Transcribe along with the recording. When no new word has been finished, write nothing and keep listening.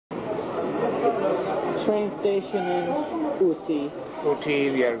Train station in Uti. Uti,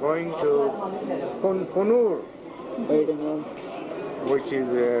 we are going to Punur, which is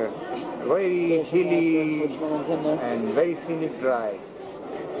very hilly and very scenic drive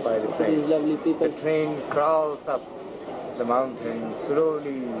by the train. Lovely people. The train crawls up the mountain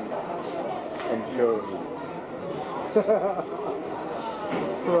slowly and slowly.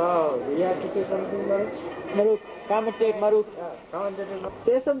 Wow, do you have to say something, Maruk? Maruk, commentate, Maruk.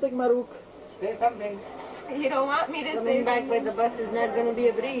 Say something, Maruk. Say something. You don't want me to Coming back by the bus is not going to be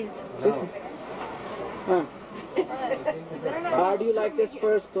a breeze. No. How do you like this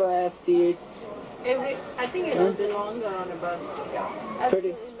first class seats? I think it will be longer on a bus.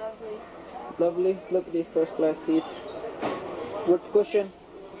 Pretty lovely. lovely. Look at these first class seats. Good cushion.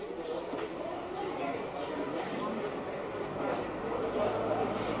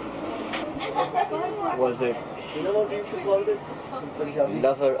 Was a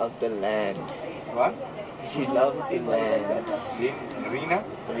lover of the land. What? She loved the land. Reena?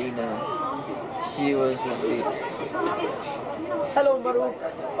 Reena. She was a big... Hello, Maruk.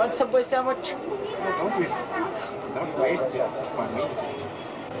 Want Subway sandwich? Don't waste it for me.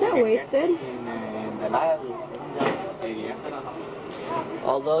 Is that wasted? In the Nile area.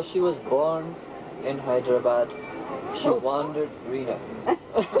 Although she was born in Hyderabad, she wandered Reena.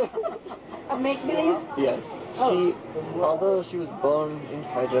 A make-believe? Yes. Although she was born in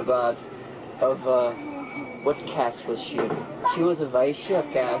Hyderabad, what caste was she in? She was a Vaishya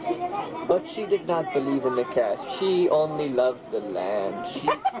caste, but she did not believe in the caste. She only loved the land. She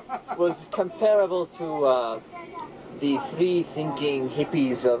was comparable to the free-thinking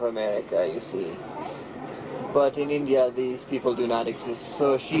hippies of America, you see. But in India, these people do not exist,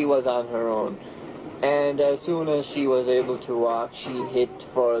 so she was on her own. And as soon as she was able to walk, she hit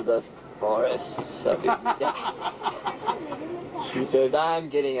for the forests of India. She says, I'm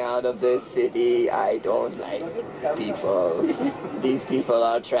getting out of this city. I don't like people. These people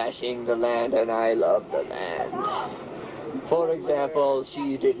are trashing the land and I love the land. For example,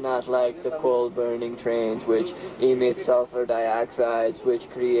 she did not like the coal-burning trains which emit sulfur dioxides which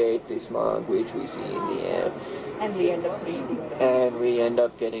create the smog which we see in the air. And we end up breathing. And we end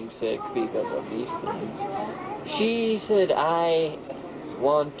up getting sick because of these things. She said, I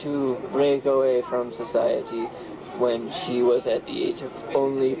want to break away from society when she was at the age of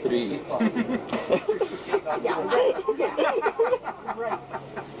only 3.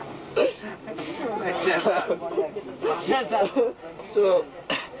 Shut up. So,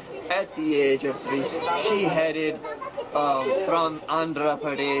 at the age of 3, she headed from Andhra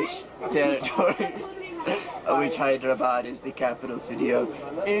Pradesh territory, which Hyderabad is the capital city of,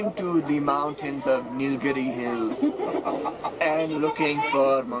 into the mountains of Nilgiri Hills, and looking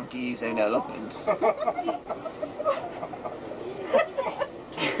for monkeys and elephants.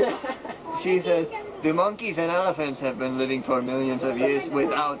 She says, the monkeys and elephants have been living for millions of years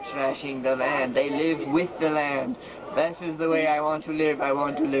without trashing the land. They live with the land. This is the way I want to live. I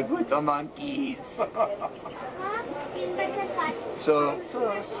want to live with the monkeys. So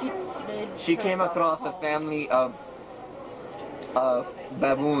she came across a family of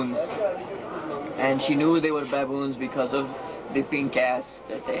baboons, and she knew they were baboons because of the pink ass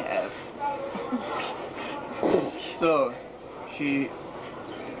that they have. So she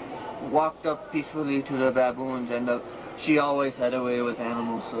walked up peacefully to the baboons, and she always had a way with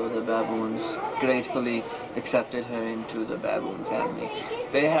animals, so the baboons gratefully accepted her into the baboon family.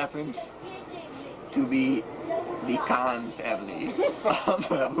 They happened to be the Khan family of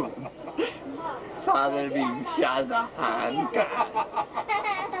baboons. Father being Shah Jahan Khan.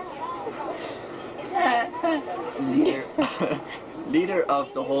 Leader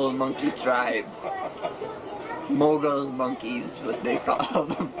of the whole monkey tribe. Mughal monkeys is what they call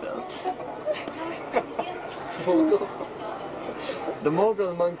themselves. The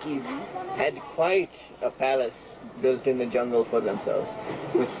Mughal monkeys had quite a palace built in the jungle for themselves,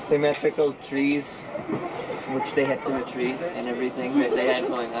 with symmetrical trees, which they had to retrieve, and everything that they had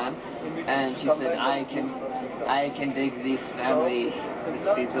going on. And she said, I can dig this family,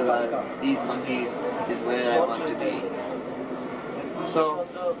 these monkeys is where I want to be. So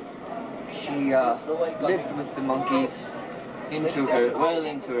she lived with the monkeys well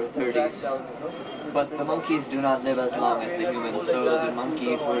into her 30s. But the monkeys do not live as long as the humans, so the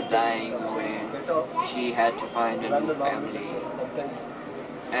monkeys were dying away. She had to find a new family.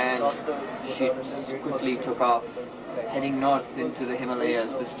 And she quickly took off, heading north into the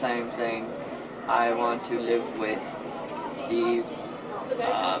Himalayas, this time saying, I want to live with the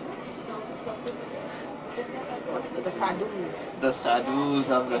sadhus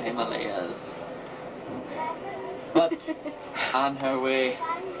of the Himalayas. But on her way,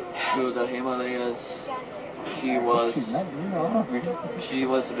 through the Himalayas. She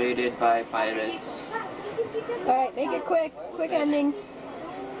was raided by pirates. Alright, make it quick. Quick ending.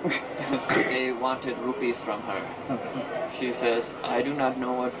 They wanted rupees from her. She says, I do not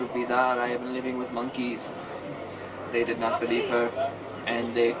know what rupees are. I have been living with monkeys. They did not believe her,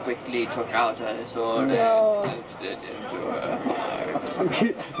 and they quickly took out a sword and plunged it into her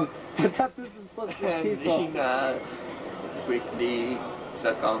heart. I thought this was supposed to be And peaceful. Reena quickly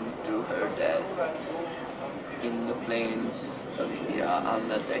succumbed to her death in the plains of India on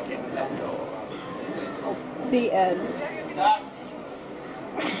the Deccan Plateau. The end.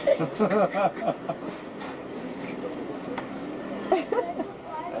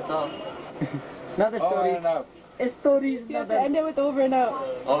 That's all. Another Over story. and out. A story is You have not to end it with over and out.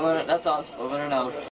 That's all. Over and out.